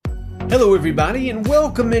Hello, everybody, and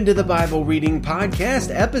welcome into the Bible Reading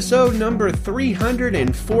Podcast, episode number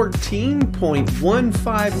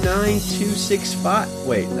 314.159265.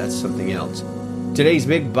 Wait, that's something else. Today's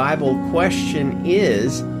big Bible question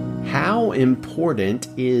is, how important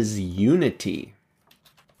is unity?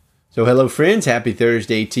 So hello, friends. Happy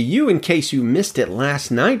Thursday to you. In case you missed it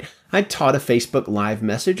last night, I taught a Facebook Live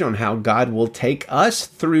message on how God will take us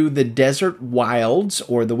through the desert wilds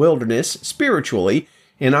or the wilderness spiritually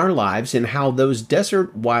in our lives, and how those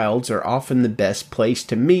desert wilds are often the best place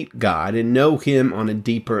to meet God and know Him on a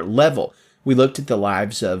deeper level. We looked at the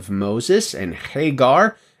lives of Moses and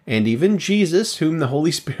Hagar and even Jesus, whom the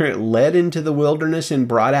Holy Spirit led into the wilderness and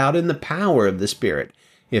brought out in the power of the Spirit.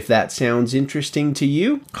 If that sounds interesting to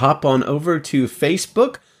you, hop on over to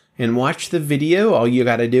Facebook and watch the video. All you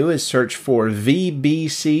got to do is search for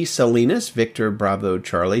VBC Salinas, Victor Bravo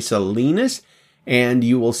Charlie Salinas, and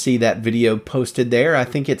you will see that video posted there. I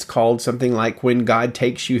think it's called something like When God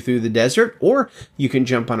Takes You Through the Desert, or you can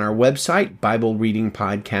jump on our website,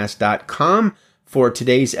 BibleReadingPodcast.com, for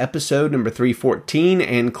today's episode number 314,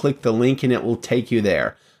 and click the link and it will take you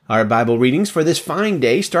there. Our Bible readings for this fine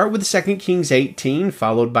day start with 2 Kings 18,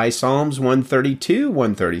 followed by Psalms 132,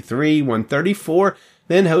 133, 134,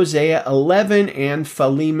 then Hosea 11, and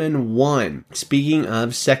Philemon 1. Speaking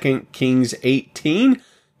of 2 Kings 18,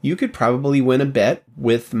 you could probably win a bet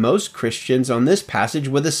with most Christians on this passage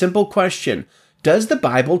with a simple question. Does the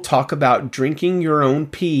Bible talk about drinking your own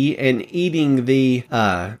pee and eating the,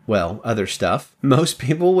 other stuff? Most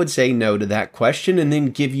people would say no to that question and then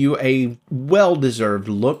give you a well-deserved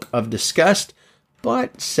look of disgust.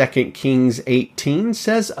 But 2 Kings 18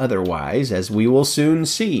 says otherwise, as we will soon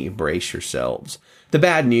see. Brace yourselves. The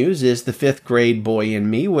bad news is the fifth grade boy in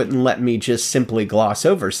me wouldn't let me just simply gloss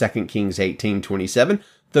over 2 Kings 18:27.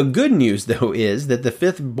 The good news, though, is that the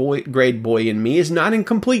fifth grade boy in me is not in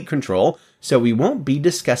complete control, so we won't be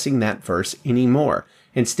discussing that verse anymore.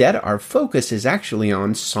 Instead, our focus is actually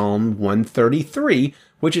on Psalm 133,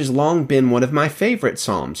 which has long been one of my favorite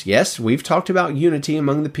psalms. Yes, we've talked about unity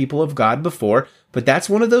among the people of God before, but that's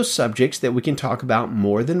one of those subjects that we can talk about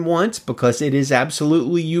more than once because it is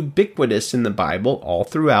absolutely ubiquitous in the Bible all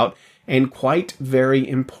throughout and quite very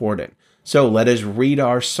important. So let us read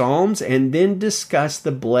our Psalms and then discuss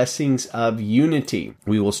the blessings of unity.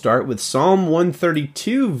 We will start with Psalm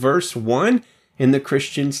 132, verse 1 in the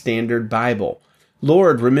Christian Standard Bible.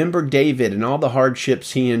 Lord, remember David and all the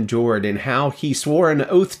hardships he endured and how he swore an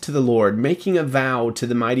oath to the Lord, making a vow to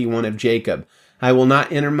the Mighty One of Jacob. I will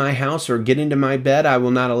not enter my house or get into my bed. I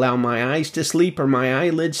will not allow my eyes to sleep or my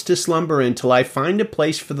eyelids to slumber until I find a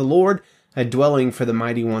place for the Lord, a dwelling for the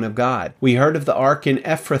Mighty One of God. We heard of the ark in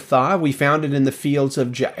Ephrathah. We found it in the fields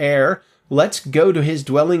of Jair. Let's go to his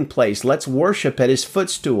dwelling place. Let's worship at his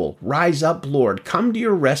footstool. Rise up, Lord. Come to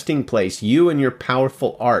your resting place, you and your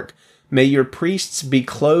powerful ark. May your priests be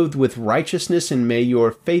clothed with righteousness, and may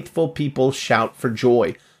your faithful people shout for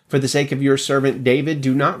joy. For the sake of your servant David,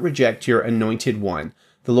 do not reject your anointed one.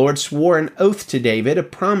 The Lord swore an oath to David, a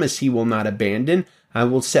promise he will not abandon. I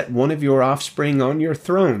will set one of your offspring on your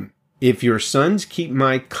throne. If your sons keep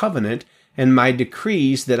my covenant and my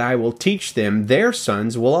decrees that I will teach them, their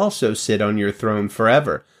sons will also sit on your throne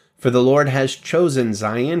forever. For the Lord has chosen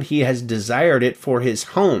Zion, he has desired it for his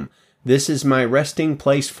home. This is my resting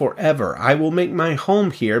place forever. I will make my home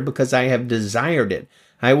here because I have desired it.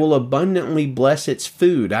 I will abundantly bless its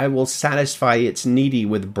food. I will satisfy its needy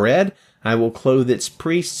with bread. I will clothe its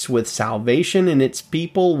priests with salvation, and its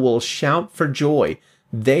people will shout for joy.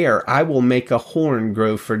 There I will make a horn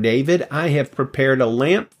grow for David. I have prepared a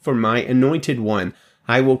lamp for my anointed one.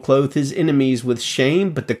 I will clothe his enemies with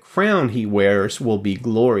shame, but the crown he wears will be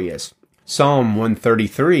glorious. Psalm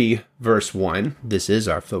 133, verse 1. This is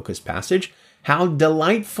our focus passage. How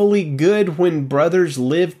delightfully good when brothers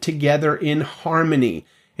live together in harmony.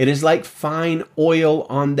 It is like fine oil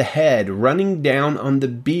on the head, running down on the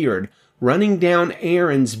beard, running down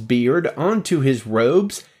Aaron's beard onto his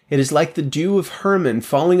robes. It is like the dew of Hermon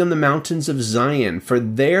falling on the mountains of Zion, for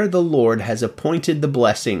there the Lord has appointed the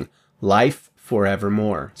blessing, life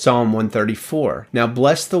forevermore. Psalm 134. Now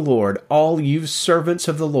bless the Lord, all you servants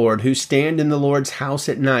of the Lord who stand in the Lord's house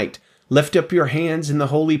at night. Lift up your hands in the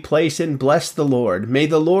holy place and bless the Lord. May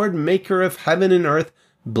the Lord, maker of heaven and earth,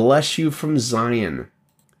 bless you from Zion.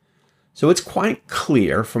 So it's quite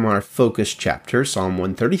clear from our focus chapter, Psalm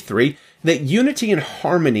 133, that unity and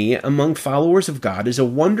harmony among followers of God is a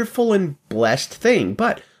wonderful and blessed thing.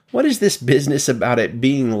 But what is this business about it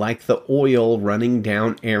being like the oil running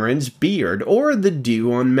down Aaron's beard or the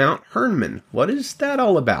dew on Mount Hermon? What is that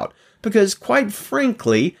all about? Because quite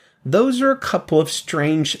frankly, Those are a couple of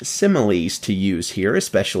strange similes to use here,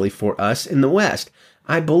 especially for us in the West.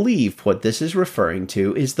 I believe what this is referring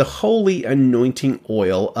to is the holy anointing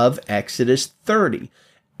oil of Exodus 30,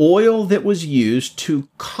 oil that was used to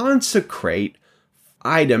consecrate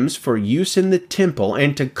items for use in the temple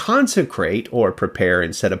and to consecrate or prepare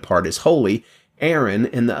and set apart as holy Aaron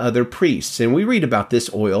and the other priests. And we read about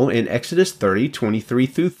this oil in Exodus 30, 23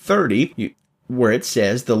 through 30, where it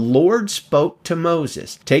says, "The Lord spoke to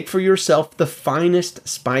Moses, take for yourself the finest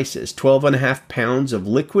spices, 12.5 pounds of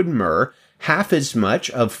liquid myrrh, half as much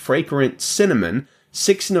of fragrant cinnamon,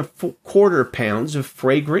 6.25 pounds of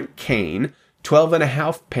fragrant cane,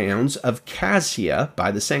 12.5 pounds of cassia by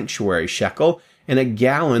the sanctuary shekel, and a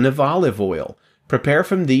gallon of olive oil. Prepare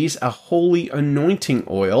from these a holy anointing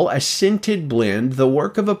oil, a scented blend, the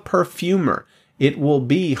work of a perfumer. It will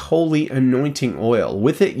be holy anointing oil.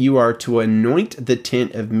 With it you are to anoint the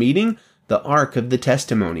tent of meeting, the ark of the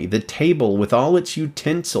testimony, the table with all its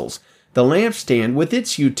utensils, the lampstand with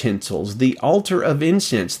its utensils, the altar of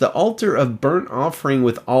incense, the altar of burnt offering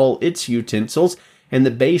with all its utensils, and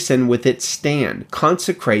the basin with its stand.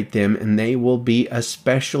 Consecrate them, and they will be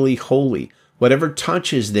especially holy. Whatever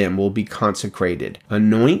touches them will be consecrated.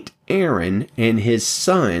 Anoint Aaron and his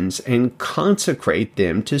sons and consecrate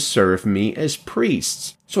them to serve me as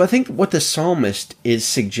priests." So I think what the psalmist is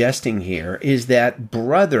suggesting here is that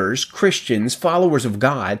brothers, Christians, followers of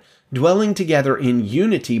God, dwelling together in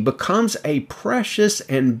unity becomes a precious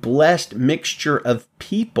and blessed mixture of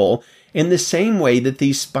people in the same way that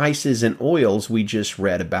these spices and oils we just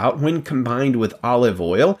read about, when combined with olive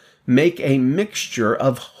oil, make a mixture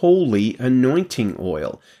of holy anointing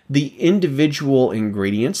oil. The individual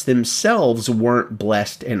ingredients themselves weren't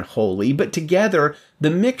blessed and holy, but together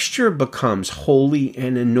the mixture becomes holy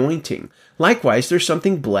and anointing. Likewise, there's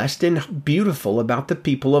something blessed and beautiful about the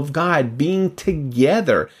people of God being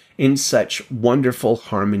together in such wonderful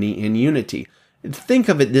harmony and unity. Think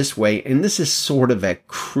of it this way, and this is sort of a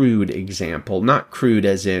crude example, not crude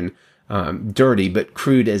as in dirty, but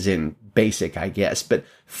crude as in basic, I guess. But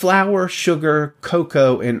flour, sugar,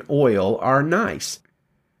 cocoa, and oil are nice.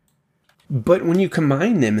 But when you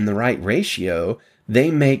combine them in the right ratio,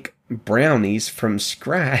 they make brownies from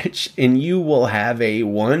scratch, and you will have a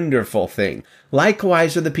wonderful thing.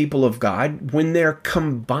 Likewise are the people of God when they're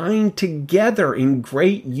combined together in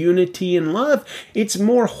great unity and love. It's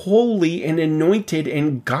more holy and anointed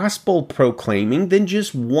and gospel proclaiming than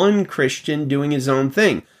just one Christian doing his own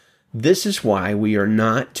thing. This is why we are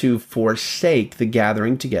not to forsake the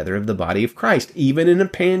gathering together of the body of Christ, even in a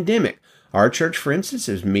pandemic. Our church, for instance,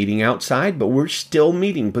 is meeting outside, but we're still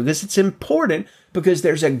meeting because it's important, because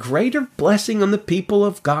there's a greater blessing on the people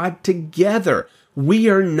of God together. We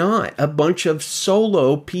are not a bunch of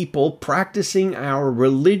solo people practicing our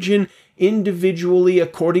religion individually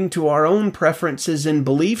according to our own preferences and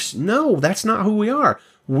beliefs. No, that's not who we are.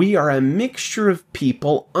 We are a mixture of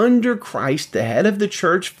people under Christ, the head of the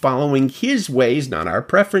church, following his ways, not our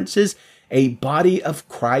preferences, a body of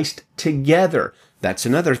Christ together. That's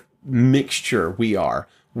another mixture we are.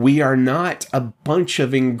 We are not a bunch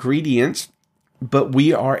of ingredients, but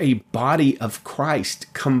we are a body of Christ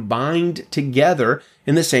combined together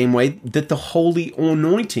in the same way that the holy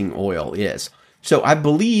anointing oil is. So I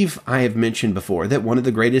believe I have mentioned before that one of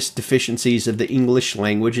the greatest deficiencies of the English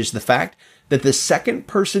language is the fact that the second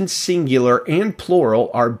person singular and plural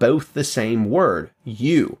are both the same word,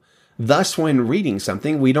 you. Thus, when reading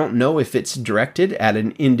something, we don't know if it's directed at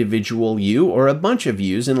an individual you or a bunch of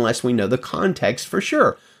yous unless we know the context for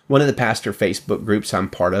sure. One of the pastor Facebook groups I'm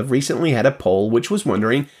part of recently had a poll which was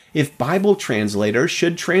wondering if Bible translators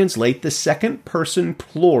should translate the second person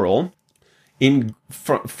plural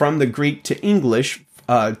from the Greek to English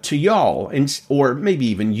to y'all, or maybe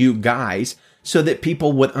even you guys, so that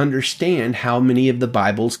people would understand how many of the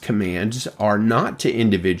Bible's commands are not to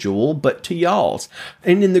individual, but to y'alls.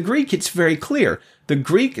 And in the Greek, it's very clear. The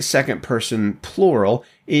Greek second person plural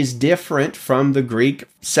is different from the Greek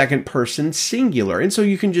second person singular. And so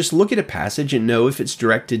you can just look at a passage and know if it's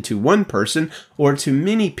directed to one person or to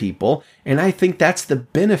many people. And I think that's the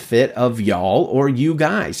benefit of y'all or you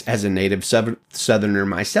guys. As a native Southerner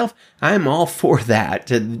myself, I'm all for that,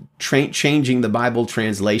 to changing the Bible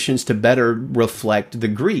translations to better reflect the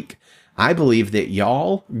Greek. I believe that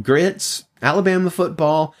y'all, grits, Alabama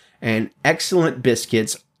football, and excellent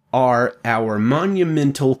biscuits are our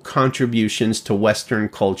monumental contributions to Western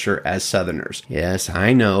culture as Southerners. Yes,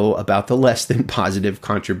 I know about the less than positive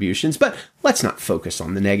contributions, but let's not focus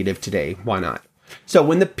on the negative today. Why not? So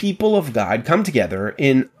when the people of God come together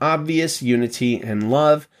in obvious unity and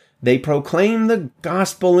love, They proclaim the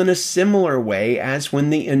gospel in a similar way as when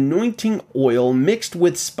the anointing oil mixed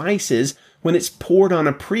with spices, when it's poured on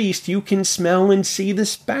a priest, you can smell and see the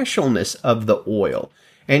specialness of the oil.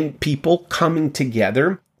 And people coming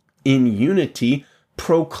together in unity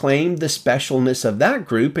proclaim the specialness of that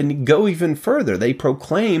group and go even further. They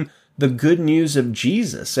proclaim the good news of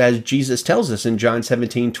Jesus, as Jesus tells us in John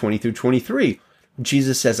 17:20-23.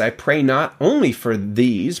 Jesus says, I pray not only for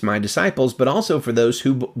these, my disciples, but also for those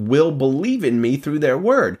who will believe in me through their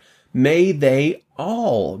word. May they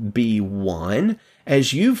all be one,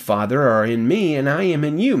 as you, Father, are in me and I am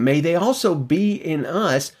in you. May they also be in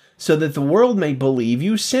us, so that the world may believe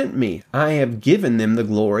you sent me. I have given them the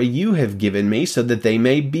glory you have given me, so that they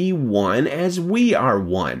may be one as we are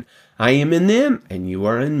one. I am in them, and you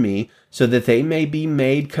are in me, so that they may be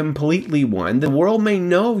made completely one. The world may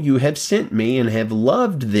know you have sent me and have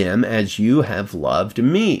loved them as you have loved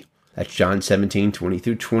me. That's John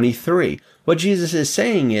 17:20-23. What Jesus is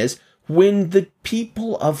saying is, when the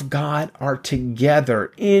people of God are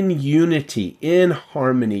together in unity, in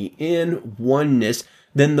harmony, in oneness,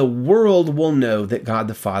 then the world will know that God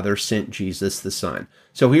the Father sent Jesus the Son.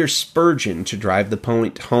 So here's Spurgeon to drive the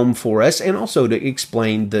point home for us and also to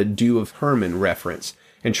explain the dew of Hermon reference.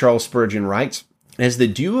 And Charles Spurgeon writes, as the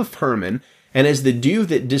dew of Hermon and as the dew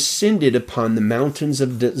that descended upon the mountains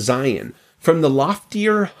of Zion, from the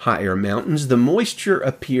loftier, higher mountains, the moisture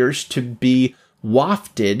appears to be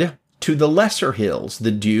wafted to the lesser hills.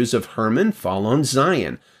 The dews of Hermon fall on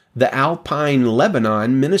Zion. The alpine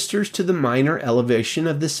Lebanon ministers to the minor elevation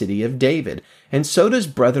of the city of David, and so does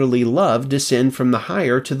brotherly love descend from the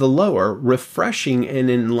higher to the lower, refreshing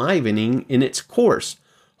and enlivening in its course.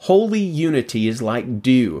 Holy unity is like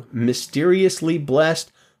dew, mysteriously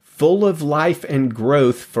blessed, full of life and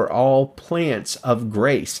growth for all plants of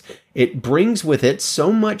grace. It brings with it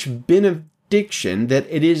so much benediction that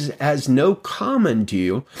it is as no common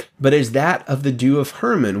dew, but as that of the dew of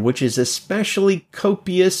Hermon, which is especially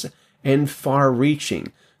copious and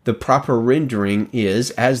far-reaching. The proper rendering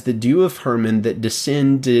is as the dew of Hermon that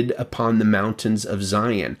descended upon the mountains of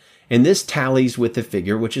Zion. And this tallies with the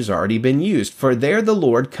figure which has already been used. For there the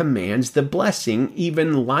Lord commands the blessing,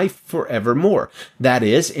 even life forevermore. That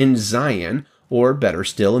is, in Zion, or better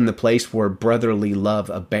still, in the place where brotherly love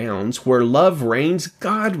abounds. Where love reigns,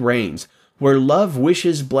 God reigns. Where love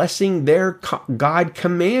wishes blessing, there God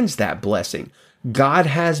commands that blessing. God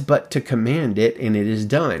has but to command it, and it is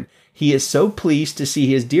done. He is so pleased to see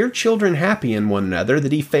his dear children happy in one another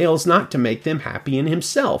that he fails not to make them happy in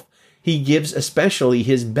himself. He gives especially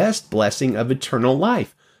his best blessing of eternal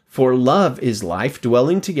life. For love is life.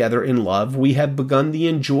 Dwelling together in love, we have begun the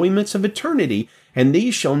enjoyments of eternity, and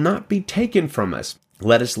these shall not be taken from us.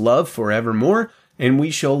 Let us love forevermore, and we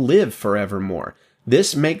shall live forevermore.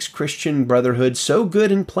 This makes Christian brotherhood so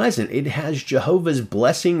good and pleasant. It has Jehovah's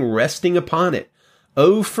blessing resting upon it.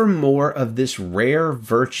 Oh, for more of this rare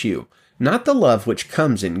virtue. Not the love which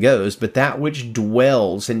comes and goes, but that which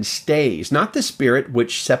dwells and stays. Not the spirit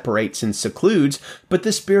which separates and secludes, but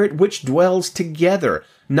the spirit which dwells together.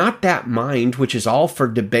 Not that mind which is all for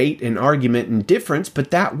debate and argument and difference,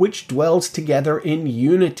 but that which dwells together in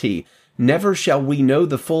unity. Never shall we know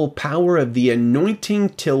the full power of the anointing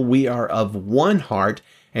till we are of one heart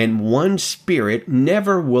and one spirit.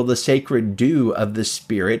 Never will the sacred dew of the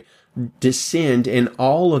Spirit descend in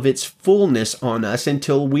all of its fullness on us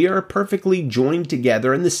until we are perfectly joined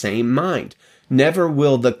together in the same mind. Never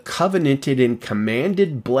will the covenanted and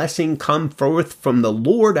commanded blessing come forth from the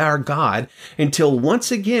Lord our God until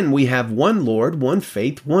once again we have one Lord, one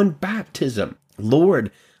faith, one baptism. Lord,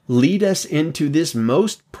 lead us into this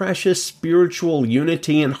most precious spiritual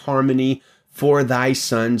unity and harmony for thy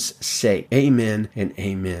Son's sake. Amen and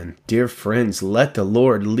amen. Dear friends, let the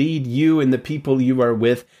Lord lead you and the people you are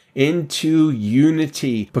with into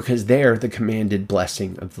unity, because there the commanded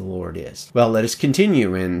blessing of the Lord is. Well, let us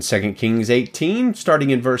continue in 2 Kings 18, starting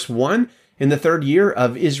in verse 1. In the 3rd year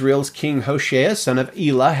of Israel's king Hoshea, son of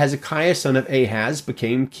Elah, Hezekiah, son of Ahaz,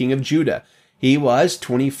 became king of Judah. He was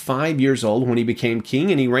 25 years old when he became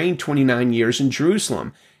king, and he reigned 29 years in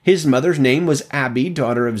Jerusalem. His mother's name was Abi,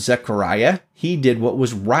 daughter of Zechariah. He did what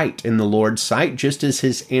was right in the Lord's sight, just as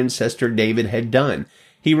his ancestor David had done.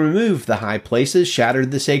 He removed the high places,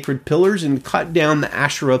 shattered the sacred pillars, and cut down the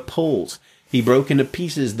Asherah poles. He broke into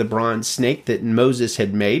pieces the bronze snake that Moses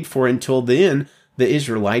had made, for until then the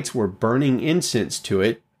Israelites were burning incense to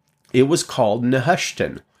it. It was called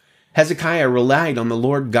Nehushtan. Hezekiah relied on the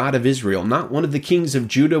Lord God of Israel. Not one of the kings of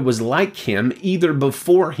Judah was like him, either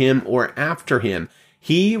before him or after him.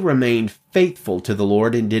 He remained faithful to the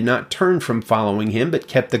Lord and did not turn from following him, but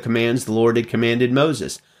kept the commands the Lord had commanded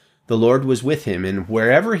Moses. The Lord was with him, and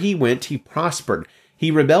wherever he went, he prospered. He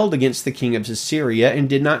rebelled against the king of Assyria and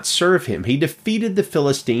did not serve him. He defeated the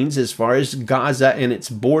Philistines as far as Gaza and its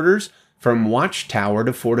borders, from watchtower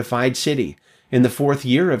to fortified city. In the 4th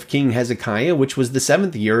year of King Hezekiah, which was the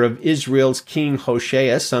 7th year of Israel's king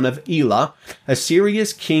Hoshea, son of Elah,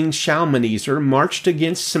 Assyria's king Shalmaneser marched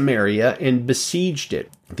against Samaria and besieged it.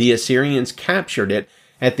 The Assyrians captured it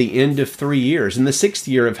at the end of 3 years. In the 6th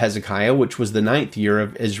year of Hezekiah, which was the 9th year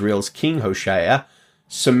of Israel's king Hoshea,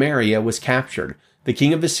 Samaria was captured. The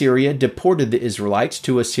king of Assyria deported the Israelites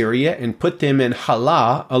to Assyria and put them in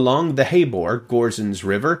Halah along the Habor, Gorzon's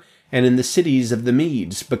river, and in the cities of the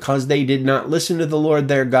Medes, because they did not listen to the Lord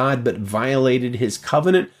their God, but violated his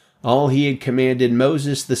covenant, all he had commanded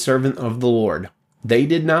Moses, the servant of the Lord. They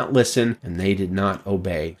did not listen, and they did not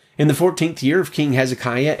obey. In the 14th year of King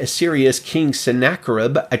Hezekiah, Assyria's king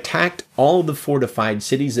Sennacherib attacked all the fortified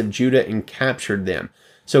cities of Judah and captured them.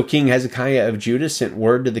 So King Hezekiah of Judah sent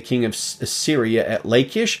word to the king of Assyria at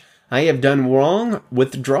Lachish, I have done wrong,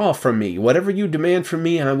 withdraw from me. Whatever you demand from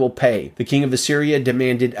me, I will pay. The king of Assyria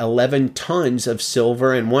demanded 11 tons of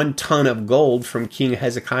silver and 1 ton of gold from King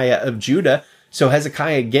Hezekiah of Judah. So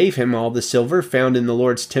Hezekiah gave him all the silver found in the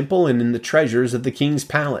Lord's temple and in the treasures of the king's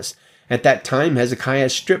palace. At that time Hezekiah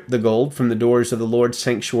stripped the gold from the doors of the Lord's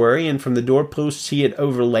sanctuary and from the doorposts he had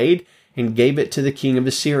overlaid, and gave it to the king of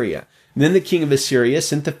Assyria. Then the king of Assyria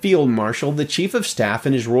sent the field marshal, the chief of staff,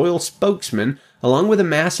 and his royal spokesman, along with a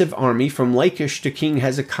massive army from Lachish to King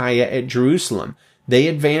Hezekiah at Jerusalem. They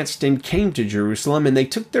advanced and came to Jerusalem, and they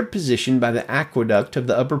took their position by the aqueduct of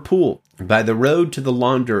the upper pool, by the road to the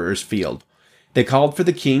launderer's field. They called for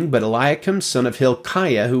the king, but Eliakim, son of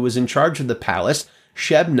Hilkiah, who was in charge of the palace,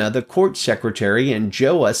 Shebna, the court secretary, and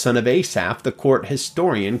Joah, son of Asaph, the court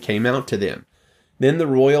historian, came out to them. Then the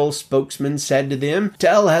royal spokesman said to them,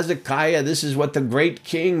 Tell Hezekiah, this is what the great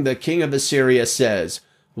king, the king of Assyria, says.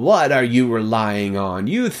 What are you relying on?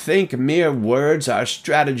 You think mere words are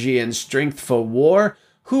strategy and strength for war?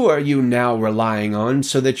 Who are you now relying on,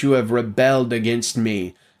 so that you have rebelled against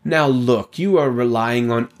me? Now look, you are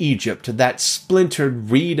relying on Egypt, that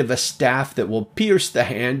splintered reed of a staff that will pierce the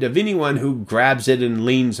hand of anyone who grabs it and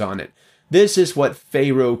leans on it. This is what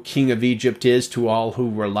Pharaoh, king of Egypt, is to all who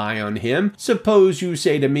rely on him. Suppose you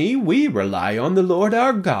say to me, We rely on the Lord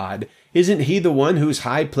our God. Isn't he the one whose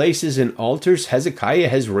high places and altars Hezekiah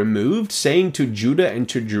has removed, saying to Judah and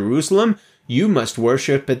to Jerusalem, You must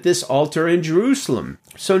worship at this altar in Jerusalem?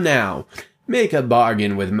 So now, make a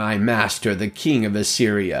bargain with my master, the king of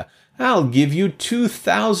Assyria. I'll give you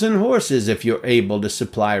 2,000 horses if you're able to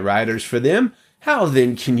supply riders for them. How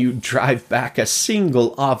then can you drive back a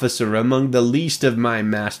single officer among the least of my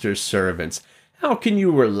master's servants? How can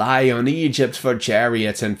you rely on Egypt for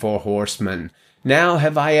chariots and for horsemen? Now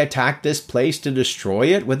have I attacked this place to destroy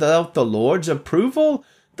it without the Lord's approval?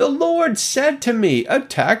 The Lord said to me,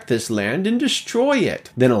 Attack this land and destroy it.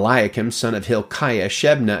 Then Eliakim, son of Hilkiah,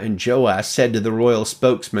 Shebna, and Joah said to the royal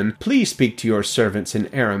spokesman, Please speak to your servants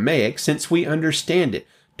in Aramaic, since we understand it.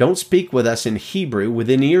 Don't speak with us in Hebrew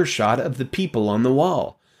within earshot of the people on the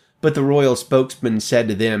wall. But the royal spokesman said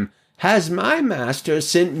to them, Has my master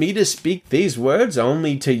sent me to speak these words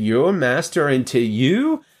only to your master and to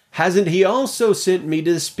you? Hasn't he also sent me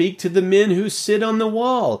to speak to the men who sit on the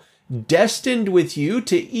wall, destined with you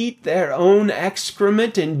to eat their own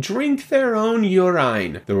excrement and drink their own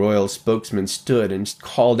urine? The royal spokesman stood and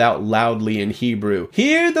called out loudly in Hebrew,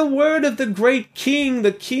 Hear the word of the great king,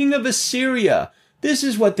 the king of Assyria. This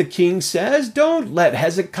is what the king says, Don't let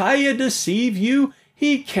Hezekiah deceive you.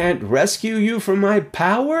 He can't rescue you from my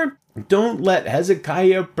power. Don't let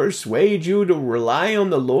Hezekiah persuade you to rely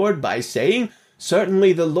on the Lord by saying,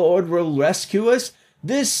 Certainly the Lord will rescue us.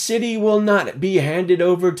 This city will not be handed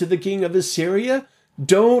over to the king of Assyria.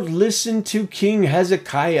 Don't listen to King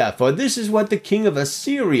Hezekiah, for this is what the king of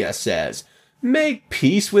Assyria says. Make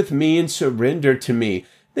peace with me and surrender to me.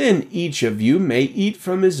 Then each of you may eat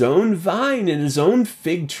from his own vine and his own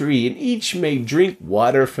fig tree, and each may drink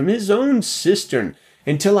water from his own cistern,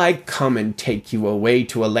 until I come and take you away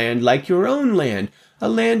to a land like your own land, a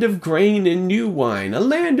land of grain and new wine, a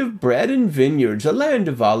land of bread and vineyards, a land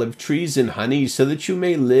of olive trees and honey, so that you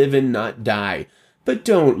may live and not die. But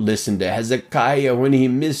don't listen to Hezekiah when he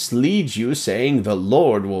misleads you, saying, The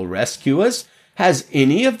Lord will rescue us. Has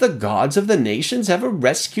any of the gods of the nations ever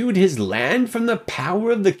rescued his land from the power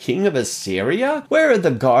of the king of Assyria? Where are the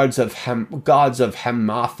gods of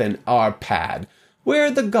Hamath and Arpad? Where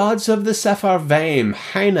are the gods of the Sepharvaim,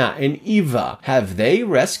 Hena and Eva? Have they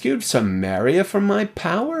rescued Samaria from my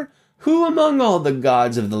power? Who among all the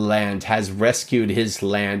gods of the land has rescued his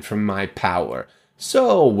land from my power?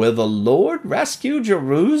 So, will the Lord rescue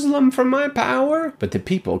Jerusalem from my power? But the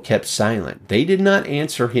people kept silent. They did not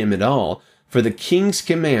answer him at all, for the king's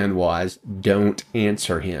command was, don't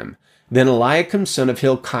answer him. Then Eliakim, son of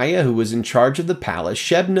Hilkiah, who was in charge of the palace,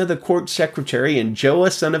 Shebna, the court secretary, and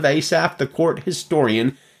Joah, son of Asaph, the court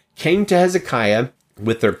historian, came to Hezekiah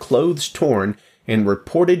with their clothes torn and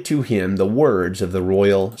reported to him the words of the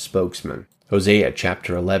royal spokesman. Hosea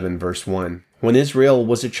chapter 11, verse 1. When Israel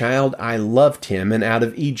was a child, I loved him, and out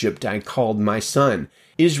of Egypt I called my son.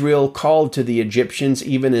 Israel called to the Egyptians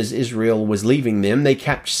even as Israel was leaving them. They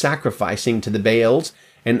kept sacrificing to the Baals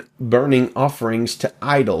and burning offerings to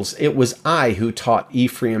idols. It was I who taught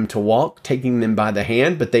Ephraim to walk, taking them by the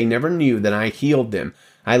hand, but they never knew that I healed them.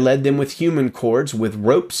 I led them with human cords, with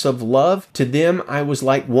ropes of love. To them I was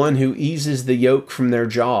like one who eases the yoke from their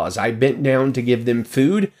jaws. I bent down to give them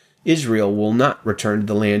food. Israel will not return to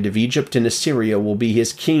the land of Egypt, and Assyria will be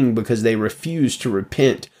his king because they refuse to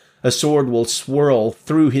repent. A sword will swirl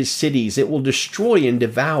through his cities. It will destroy and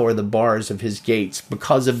devour the bars of his gates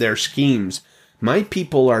because of their schemes. My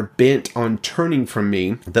people are bent on turning from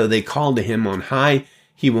me. Though they call to him on high,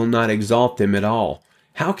 he will not exalt them at all.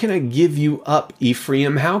 How can I give you up,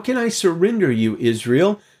 Ephraim? How can I surrender you,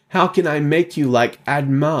 Israel? How can I make you like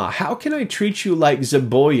Admah? How can I treat you like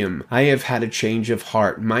Zeboim? I have had a change of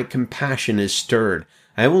heart. My compassion is stirred.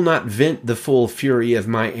 I will not vent the full fury of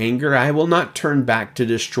my anger. I will not turn back to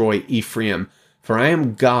destroy Ephraim. For I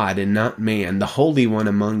am God and not man, the Holy One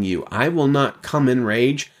among you. I will not come in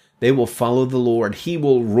rage. They will follow the Lord. He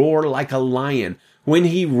will roar like a lion. When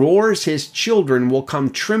he roars, his children will come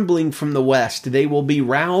trembling from the west. They will be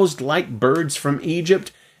roused like birds from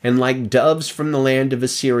Egypt and like doves from the land of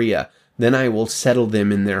Assyria. Then I will settle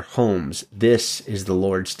them in their homes. This is the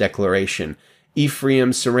Lord's declaration.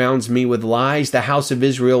 Ephraim surrounds me with lies, the house of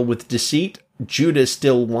Israel with deceit. Judah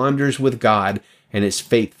still wanders with God and is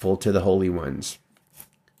faithful to the holy ones.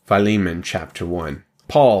 Philemon chapter 1.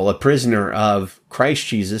 Paul, a prisoner of Christ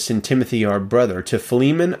Jesus, and Timothy, our brother, to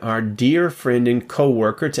Philemon, our dear friend and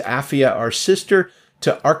co-worker, to Apphia, our sister,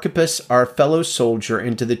 to Archippus, our fellow soldier,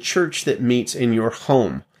 and to the church that meets in your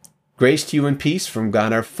home. Grace to you and peace from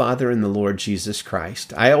God our Father and the Lord Jesus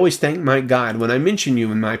Christ. I always thank my God when I mention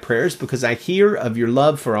you in my prayers because I hear of your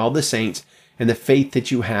love for all the saints and the faith that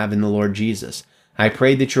you have in the Lord Jesus. I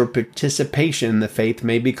pray that your participation in the faith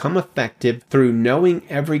may become effective through knowing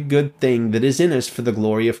every good thing that is in us for the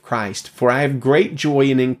glory of Christ. For I have great joy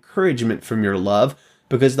and encouragement from your love,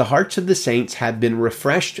 because the hearts of the saints have been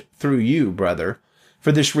refreshed through you, brother.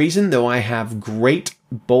 For this reason, though I have great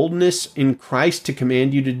boldness in Christ to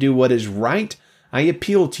command you to do what is right, I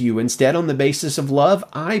appeal to you instead on the basis of love.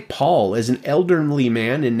 I, Paul, as an elderly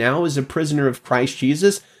man and now as a prisoner of Christ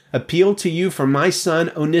Jesus, appeal to you for my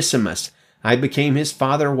son Onesimus. I became his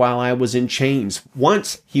father while I was in chains.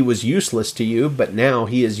 Once he was useless to you, but now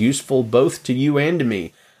he is useful both to you and to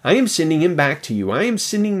me. I am sending him back to you. I am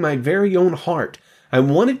sending my very own heart. I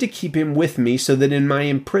wanted to keep him with me so that in my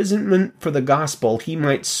imprisonment for the gospel he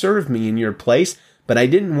might serve me in your place, but I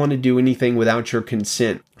didn't want to do anything without your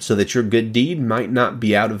consent, so that your good deed might not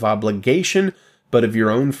be out of obligation, but of your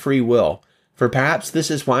own free will. For perhaps this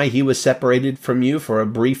is why he was separated from you for a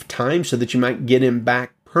brief time, so that you might get him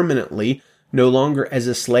back permanently, no longer as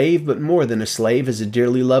a slave, but more than a slave, as a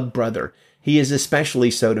dearly loved brother. He is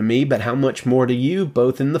especially so to me, but how much more to you,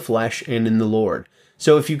 both in the flesh and in the Lord.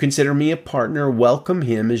 So if you consider me a partner, welcome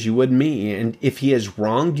him as you would me, and if he has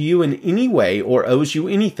wronged you in any way or owes you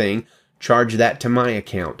anything, charge that to my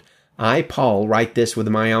account. I, Paul, write this with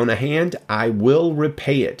my own hand. I will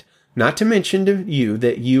repay it. Not to mention to you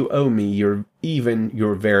that you owe me even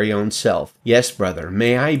your very own self. Yes, brother,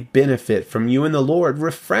 may I benefit from you in the Lord.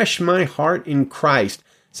 Refresh my heart in Christ.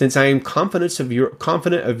 Since I am confident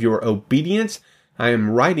of your obedience, I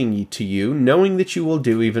am writing to you, knowing that you will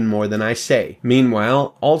do even more than I say.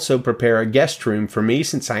 Meanwhile, also prepare a guest room for me,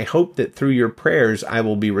 since I hope that through your prayers I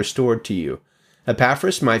will be restored to you.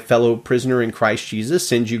 Epaphras, my fellow prisoner in Christ Jesus,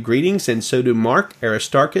 sends you greetings, and so do Mark,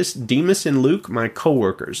 Aristarchus, Demas, and Luke, my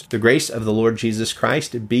co-workers. The grace of the Lord Jesus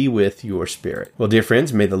Christ be with your spirit. Well, dear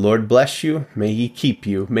friends, may the Lord bless you. May he keep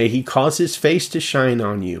you. May he cause his face to shine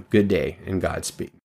on you. Good day and Godspeed.